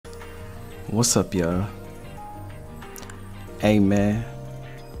What's up, y'all? Hey, man.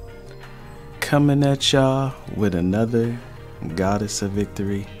 Coming at y'all with another Goddess of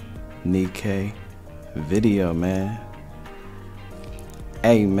Victory Nikke video, man.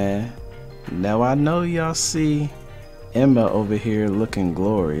 Hey, man. Now, I know y'all see Emma over here looking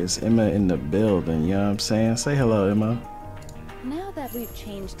glorious. Emma in the building, you know what I'm saying? Say hello, Emma. Now that we've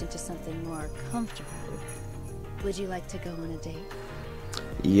changed into something more comfortable, would you like to go on a date?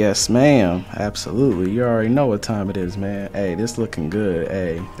 Yes, ma'am. Absolutely. You already know what time it is, man. Hey, this looking good.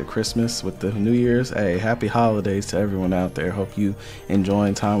 Hey, the Christmas with the New Year's. Hey, happy holidays to everyone out there. Hope you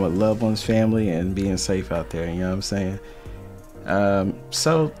enjoying time with loved ones, family, and being safe out there. You know what I'm saying?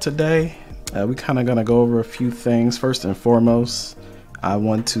 So today, we kind of gonna go over a few things. First and foremost, I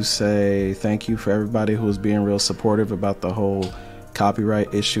want to say thank you for everybody who was being real supportive about the whole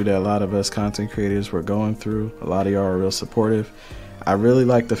copyright issue that a lot of us content creators were going through. A lot of y'all are real supportive. I really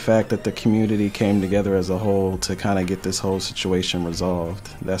like the fact that the community came together as a whole to kind of get this whole situation resolved.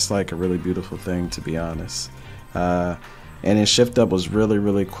 That's like a really beautiful thing, to be honest. And then Shift Up was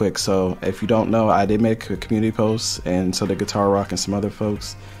really quick. So if you don't know, I did make a community post, and so did Guitar Rock and some other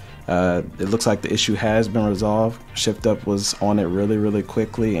folks. It looks like the issue has been resolved. Shift Up was on it really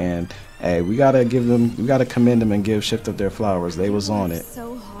quickly, and hey, we gotta commend them and give Shift Up their flowers. They was on it.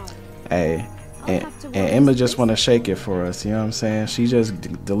 So hard. Hey. And Emma just want to shake it for us, you know what I'm saying? She just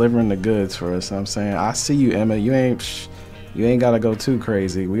delivering the goods for us, you know what I'm saying? I see you, Emma. You ain't got to go too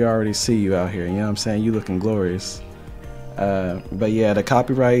crazy. We already see you out here, you know what I'm saying? You looking glorious. But yeah, the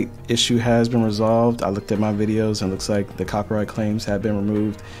copyright issue has been resolved. I looked at my videos and it looks like the copyright claims have been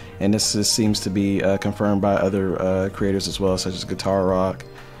removed. And this just seems to be confirmed by other creators as well, such as Guitar Rock,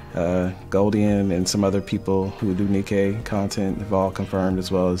 Goldian, and some other people who do Nikke content have all confirmed as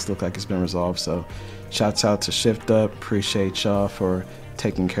well. It's look like it's been resolved. So shouts out to Shift Up. Appreciate y'all for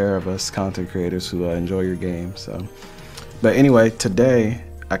taking care of us content creators who enjoy your game. So, but anyway, today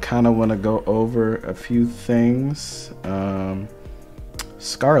I kind of want to go over a few things.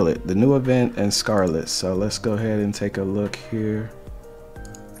 Scarlet, the new event, and Scarlet. So let's go ahead and take a look here.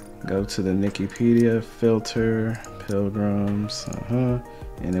 Go to the Nickepedia, filter, Pilgrims,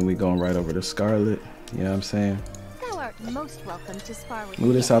 and then we going right over to Scarlet. You know what I'm saying? Thou art most welcome to spar with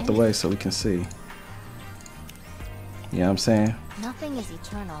Move this out the way so we can see. You know what I'm saying? Nothing is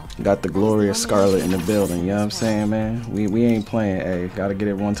eternal. Got the glorious Scarlet in the building. You know what I'm saying, man? We ain't playing. Hey, gotta get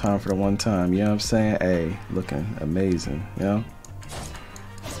it one time for the one time. You know what I'm saying? Hey, looking amazing. You know?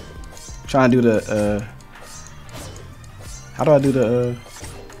 Trying to do the how do I do the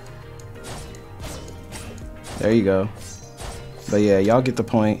there you go. But yeah, y'all get the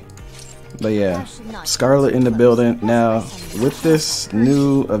point. But yeah, Scarlet in the building. Now, with this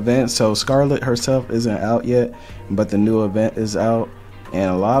new event, so Scarlet herself isn't out yet, but the new event is out.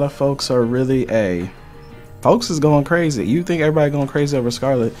 And a lot of folks are really, folks is going crazy. You think everybody going crazy over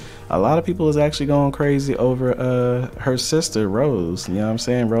Scarlet. A lot of people is actually going crazy over her sister, Rose. You know what I'm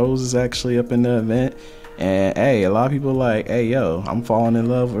saying? Rose is actually up in the event. And hey, a lot of people like, hey, yo, I'm falling in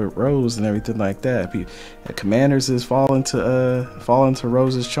love with Rose and everything like that. Commanders is falling to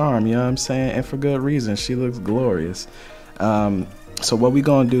Rose's charm, you know what I'm saying? And for good reason. She looks glorious. So what we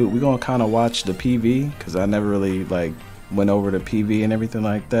gonna do, we gonna kind of watch the PV, because I never really like went over the PV and everything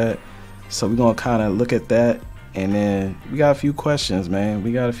like that. So we gonna kind of look at that, and then we got a few questions, man.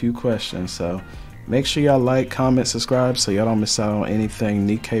 We got a few questions, so make sure y'all like, comment, subscribe so y'all don't miss out on anything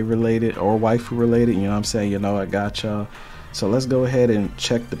Nikke related or waifu related. You know what I'm saying? You know I got y'all. So let's go ahead and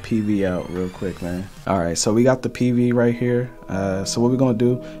check the PV out real quick, man. Alright, so we got the PV right here. So what we're going to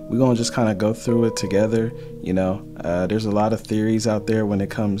do, we're going to just kind of go through it together. You know, there's a lot of theories out there when it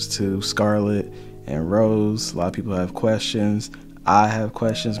comes to Scarlet and Rose. A lot of people have questions. I have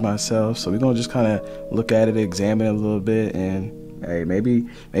questions myself. So we're going to just kind of look at it, examine it a little bit, and hey, maybe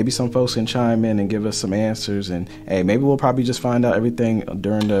some folks can chime in and give us some answers, and hey, maybe we'll probably just find out everything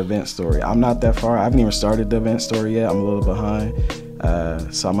during the event story. I'm not that far. I haven't even started the event story yet. I'm a little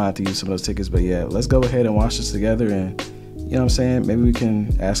behind, so I might have to use some of those tickets. But yeah, let's go ahead and watch this together, and you know what I'm saying? Maybe we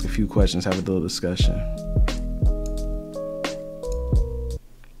can ask a few questions, have a little discussion.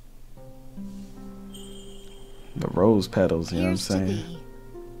 The rose petals, you know what I'm saying?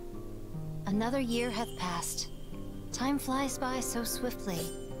 Another year hath passed. Time flies by so swiftly.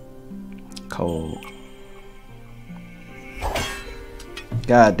 Cold.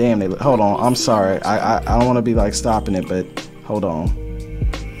 God damn, they look. Hold on, I'm sorry. I don't want to be like stopping it, but hold on.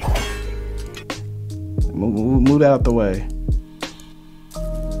 Move that out the way.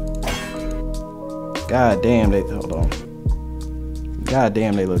 God damn, hold on. God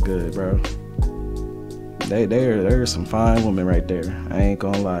damn, they look good, bro. There's some fine women right there. I ain't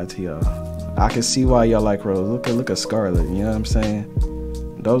gonna lie to y'all. I can see why y'all like Rose. Look at Scarlet, you know what I'm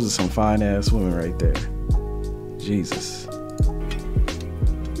saying? Those are some fine ass women right there. Jesus.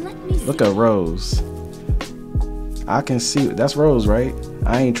 Look at Rose. I can see, that's Rose, right?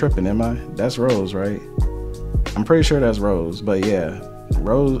 I ain't tripping, am I? That's Rose, right? I'm pretty sure that's Rose, but yeah.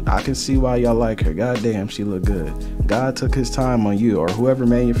 Rose, I can see why y'all like her. God damn, she look good. God took his time on you, or whoever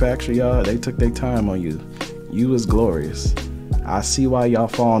manufactured y'all, they took their time on you. You was glorious. I see why y'all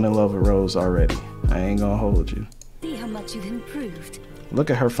falling in love with Rose already. I ain't gonna hold you. See how much you've improved.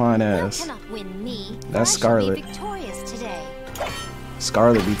 Look at her fine ass. You cannot win me. That's Scarlet. I shall be victorious today.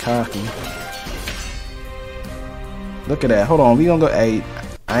 Scarlet be cocky. Look at that. Hold on, we gonna go 8.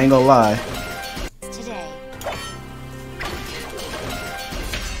 I ain't gonna lie. Today.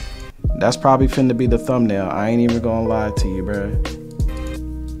 That's probably finna be the thumbnail. I ain't even gonna lie to you, bruh.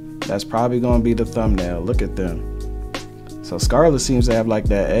 That's probably gonna be the thumbnail. Look at them. So Scarlet seems to have like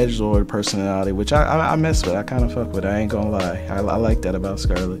that edgelord personality, which I mess with. I kind of fuck with. I ain't gonna lie. I like that about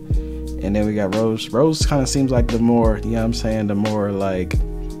Scarlet. And then we got Rose. Rose kind of seems like the more, you know what I'm saying, the more like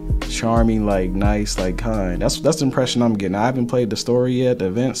charming, like nice, like kind. That's the impression I'm getting. I haven't played the story yet, the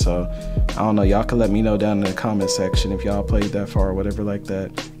event, so I don't know. Y'all can let me know down in the comment section if y'all played that far or whatever like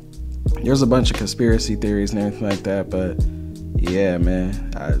that. There's a bunch of conspiracy theories and everything like that, but yeah, man,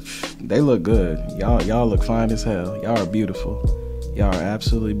 they look good. Y'all look fine as hell. Y'all are beautiful. Y'all are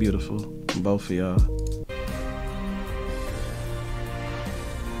absolutely beautiful, both of y'all.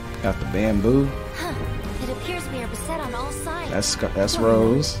 Got the bamboo. Huh. It appears we are beset on all sides. That's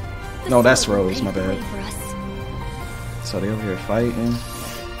Rose. No, that's Rose. My bad. So they over here fighting.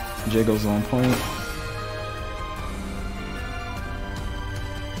 Jiggle's on point.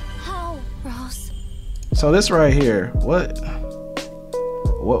 How, Rose? So this right here, what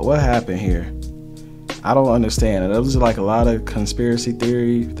happened here? I don't understand. There was like a lot of conspiracy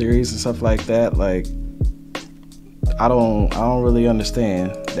theories and stuff like that. Like I don't really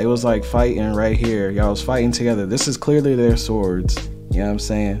understand. They was like fighting right here. Y'all was fighting together. This is clearly their swords. You know what I'm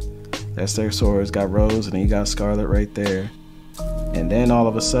saying? That's their swords. Got Rose and then you got Scarlet right there. And then all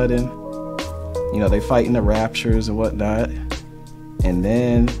of a sudden, you know, they fighting the raptures and whatnot. And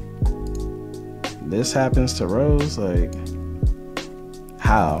then this happens to Rose. Like,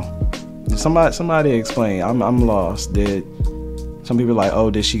 how? Somebody explain. I'm lost. Some people are like,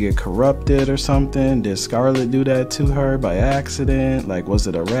 oh, did she get corrupted or something? Did Scarlet do that to her by accident? Like, was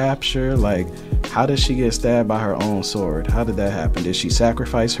it a rapture? Like, how did she get stabbed by her own sword? How did that happen? Did she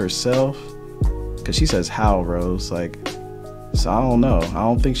sacrifice herself? Because she says, how, Rose? Like, so I don't know. I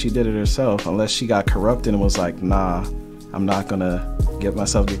don't think she did it herself unless she got corrupted and was like, nah, I'm not gonna get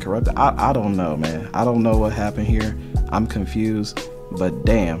myself get corrupted. I don't know, man. I don't know what happened here. I'm confused, but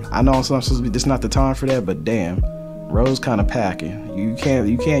damn. I know I'm supposed to be, this is not the time for that, but damn. Rose kind of packing. You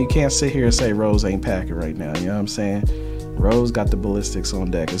can't sit here and say Rose ain't packing right now. You know what I'm saying? Rose got the ballistics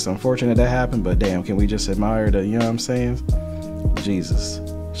on deck. It's unfortunate that happened, but damn, can we just admire the, you know what I'm saying? Jesus,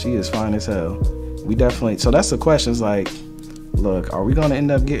 she is fine as hell. We definitely, so that's the question, is like, look, are we gonna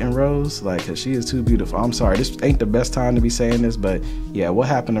end up getting Rose? Like, cause she is too beautiful. I'm sorry, this ain't the best time to be saying this, but yeah, what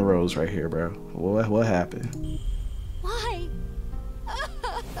happened to Rose right here, bro? What happened? Why?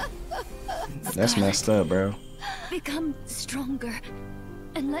 That's messed up, bro. Become stronger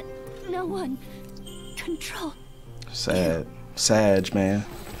and let no one control. Sad. Sag, man.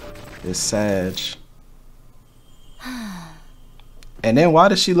 It's Sag. And then why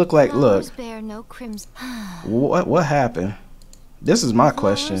does she look like, look, bear no crimson. what happened? This is my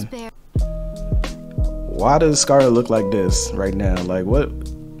question. Why does Scarlet look like this right now? Like, what?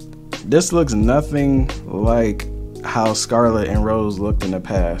 This looks nothing like how Scarlet and Rose looked in the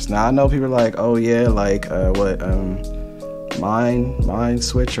past. Now I know people are like, oh yeah, like mind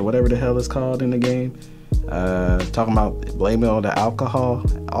switch or whatever the hell it's called in the game. Talking about blaming all the alcohol.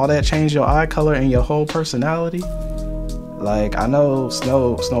 All that changed your eye color and your whole personality. Like, I know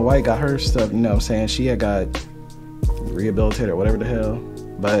Snow White got her stuff, you know what I'm saying? She had got rehabilitated or whatever the hell.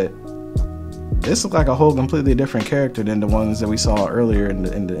 But this looked like a whole completely different character than the ones that we saw earlier in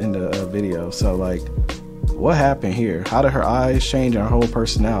the video. So like, what happened here? How did her eyes change and her whole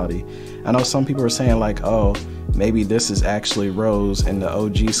personality? I know some people are saying like, oh, maybe this is actually Rose and the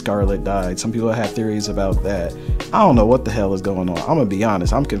OG Scarlet died. Some people have theories about that. I don't know what the hell is going on. I'm gonna be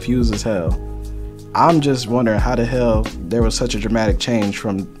honest, I'm confused as hell. I'm just wondering how the hell there was such a dramatic change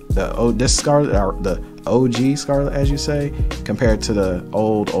from this Scarlet, or the OG Scarlet, as you say, compared to the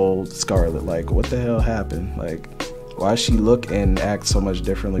old Scarlet. Like, what the hell happened? Like, why does she look and act so much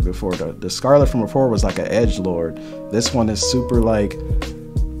differently before? The Scarlet from before was like an edgelord. This one is super like,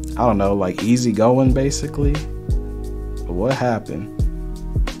 I don't know, like easygoing basically. But what happened?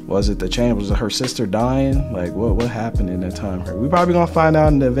 Was it the change? Was it her sister dying? Like, what happened in that time? We probably gonna find out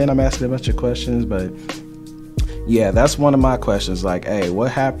in the event. I'm asking a bunch of questions, but yeah, that's one of my questions. Like, hey,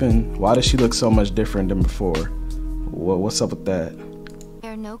 what happened? Why does she look so much different than before? What's up with that?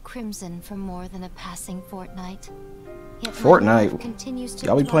 Bear no crimson for more than a passing fortnight. Yet Fortnite? Continues to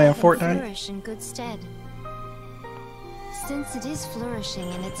Y'all be playing Fortnite? flourish in good stead. Since it is flourishing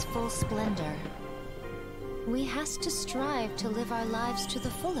in its full splendor, we has to strive to live our lives to the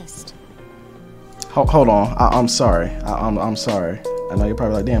fullest. Hold on. I'm sorry. I'm sorry. I know you're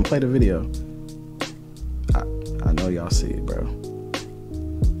probably like, damn, play the video. I know y'all see it, bro.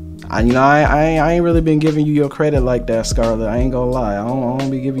 I ain't really been giving you your credit like that, Scarlet. I ain't gonna lie. I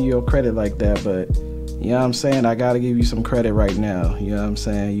don't be giving you your credit like that, but you know what I'm saying? I gotta give you some credit right now. You know what I'm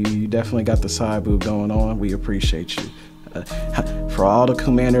saying? You definitely got the side boob going on. We appreciate you. For all the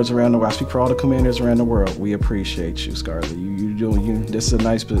commanders around the world, I speak for all the commanders around the world. We appreciate you, Scarlet. This is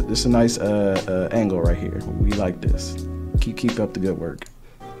a nice angle right here. We like this. Keep up the good work.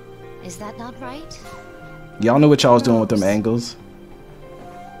 Is that not right? Y'all knew what y'all was doing with them angles.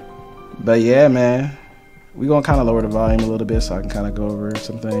 But yeah, man, we gonna kind of lower the volume a little bit so I can kind of go over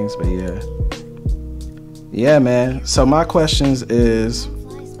some things. But yeah, man. So my questions is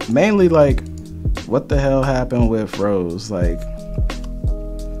mainly like, what the hell happened with Rose? Like,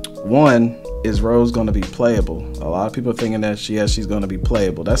 one, is Rose going to be playable? A lot of people thinking that she's going to be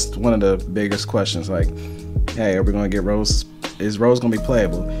playable. That's one of the biggest questions. Like, hey, are we going to get Rose? Is Rose going to be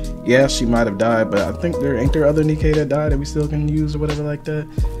playable? Yeah, she might have died, but I think ain't there other Nikke that died that we still can use or whatever like that.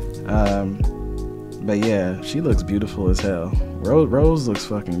 But yeah, she looks beautiful as hell. Rose looks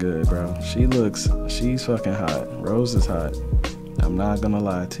fucking good, bro. She's fucking hot. Rose is hot. I'm not gonna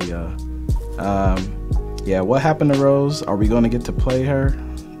lie to y'all. Yeah, what happened to Rose? Are we gonna get to play her?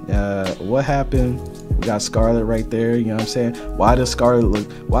 What happened? We got Scarlet right there. You know what I'm saying? Why does Scarlet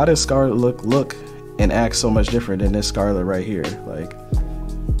look and act so much different than this Scarlet right here? Like,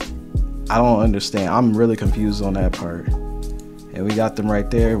 I don't understand. I'm really confused on that part. And we got them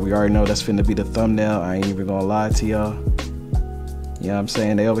right there. We already know that's finna be the thumbnail. I ain't even gonna lie to y'all. You know what I'm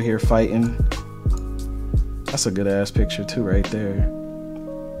saying? They over here fighting. That's a good ass picture too right there.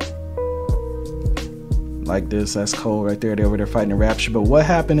 Like this, that's cold right there. They over there fighting the Rapture. But what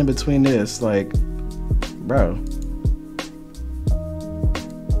happened in between this? Like, bro.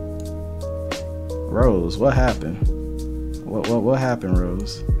 Rose, what happened? What happened,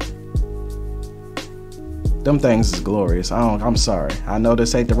 Rose? Them things is glorious. I'm sorry. I know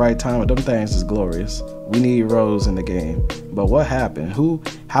this ain't the right time, but them things is glorious. We need Rose in the game. But what happened?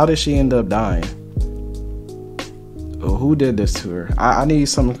 How did she end up dying? Who did this to her? I need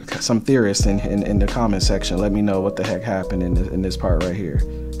some theorists in the comment section. Let me know what the heck happened in this part right here,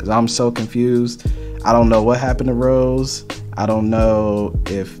 because I'm so confused. I don't know what happened to Rose. I don't know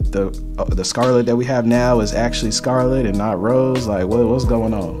if the Scarlet that we have now is actually Scarlet and not Rose. Like, what's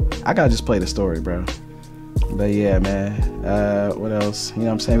going on? I gotta just play the story, bro. But yeah, man. What else? You know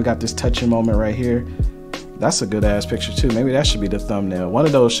what I'm saying? We got this touching moment right here. That's a good ass picture too. Maybe that should be the thumbnail. One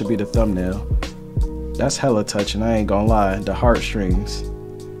of those should be the thumbnail. That's hella touching, I ain't gonna lie. The heartstrings.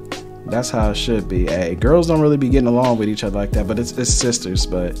 That's how it should be. Hey, girls don't really be getting along with each other like that, but it's sisters.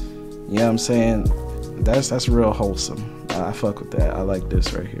 But you know what I'm saying? That's real wholesome. I fuck with that. I like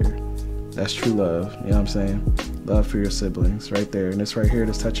this right here. That's true love. You know what I'm saying? Love for your siblings right there. And this right here,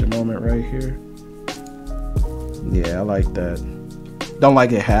 this touching moment right here. Yeah, I like that. Don't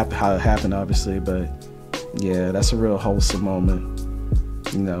like it how it happened, obviously, but yeah, that's a real wholesome moment.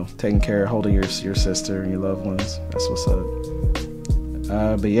 You know, taking care, holding your sister and your loved ones. That's what's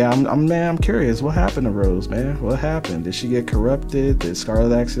up. But yeah, I'm curious. What happened to Rose, man? What happened? Did she get corrupted? Did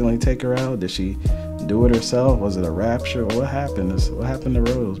Scarlet accidentally take her out? Did she do it herself? Was it a rapture? What happened? What happened to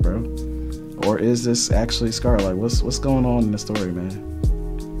Rose, bro? Or is this actually Scarlet? What's going on in the story, man?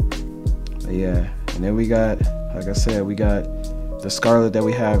 But yeah, and then we got, like I said, we got the Scarlet that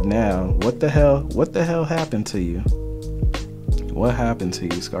we have now. What the hell happened to you? What happened to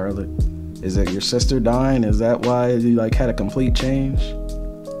you, Scarlet? Is it your sister dying? Is that why you like had a complete change?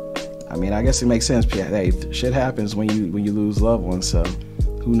 I mean, I guess it makes sense. Hey, shit happens when you lose loved ones, so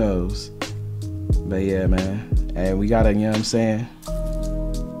who knows? But yeah, man. And we gotta, you know what I'm saying?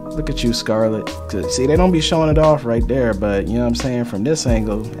 Look at you, Scarlet. See, they don't be showing it off right there, but you know what I'm saying? From this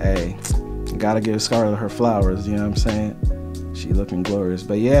angle, hey, you gotta give Scarlet her flowers, you know what I'm saying? She looking glorious.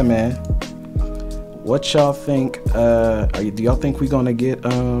 But yeah, man. What y'all think? Do y'all think we're gonna get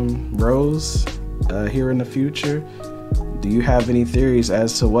Rose here in the future? Do you have any theories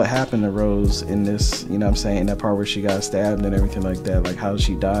as to what happened to Rose in this, you know what I'm saying, in that part where she got stabbed and everything like that? Like how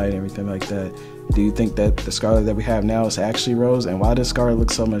she died and everything like that. Do you think that the Scarlet that we have now is actually Rose? And why does Scarlet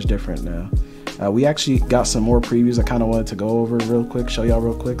look so much different now? We actually got some more previews I kind of wanted to go over real quick, show y'all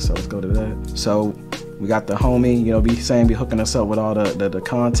real quick, so let's go to that. So we got the homie, you know, be hooking us up with all the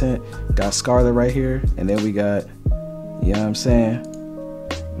content. Got Scarlet right here, and then we got, you know what I'm saying,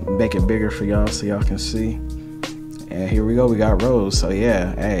 make it bigger for y'all so y'all can see. And here we go, we got Rose. So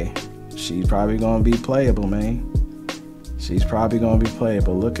yeah, hey, she's probably gonna be playable, man. She's probably gonna be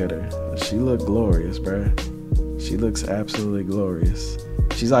playable. Look at her, she look glorious, bruh. She looks absolutely glorious.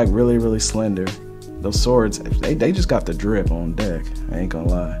 She's like really, really slender. Those swords, they just got the drip on deck. I ain't gonna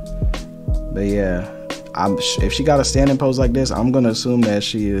lie. But yeah, if she got a standing pose like this, I'm gonna assume that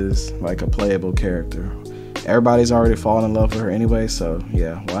she is like a playable character. Everybody's already fallen in love with her anyway, so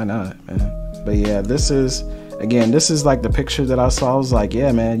yeah, why not, man? But yeah, this is like the picture that I saw. I was like,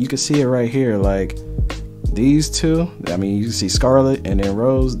 yeah, man, you can see it right here. Like these two, I mean, you can see Scarlet and then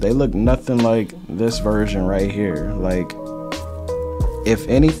Rose. They look nothing like this version right here. Like, if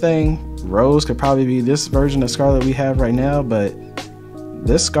anything, Rose could probably be this version of Scarlet we have right now, but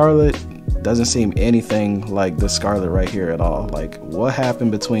this Scarlet doesn't seem anything like this Scarlet right here at all. Like, what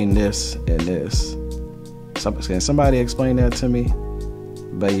happened between this and this? Can somebody explain that to me?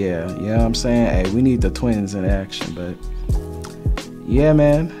 But yeah, you know what I'm saying? Hey, we need the twins in action. But yeah,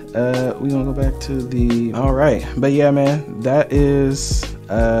 man, we gonna go back to the, all right. But yeah, man, that is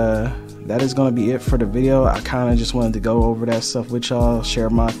gonna be it for the video. I kind of just wanted to go over that stuff with y'all,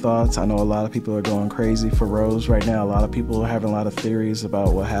 share my thoughts. I know a lot of people are going crazy for Rose right now. A lot of people are having a lot of theories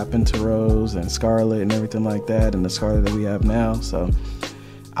about what happened to Rose and Scarlet and everything like that, and the Scarlet that we have now. So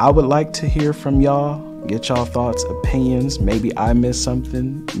I would like to hear from y'all, get y'all thoughts, opinions. Maybe I missed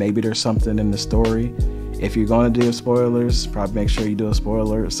something, maybe there's something in the story. If you're going to do spoilers, probably make sure you do a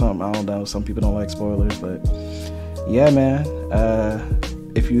spoiler or something. I don't know, some people don't like spoilers, but yeah, man.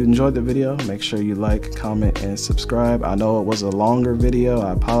 If you enjoyed the video, make sure you like, comment, and subscribe. I know it was a longer video,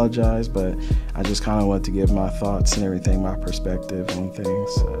 I apologize, but I just kind of wanted to give my thoughts and everything, my perspective on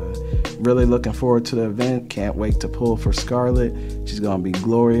things. Really looking forward to the event, can't wait to pull for Scarlet. She's gonna be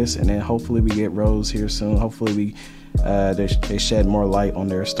glorious, and then hopefully we get Rose here soon. Hopefully they shed more light on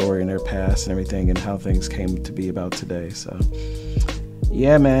their story and their past and everything and how things came to be about today. So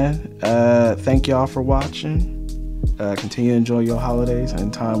yeah, man, thank y'all for watching. Continue to enjoy your holidays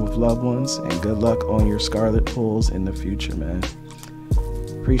and time with loved ones, and good luck on your Scarlet pulls in the future, man.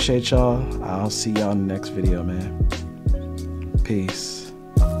 Appreciate y'all. I'll see y'all in the next video, man. Peace.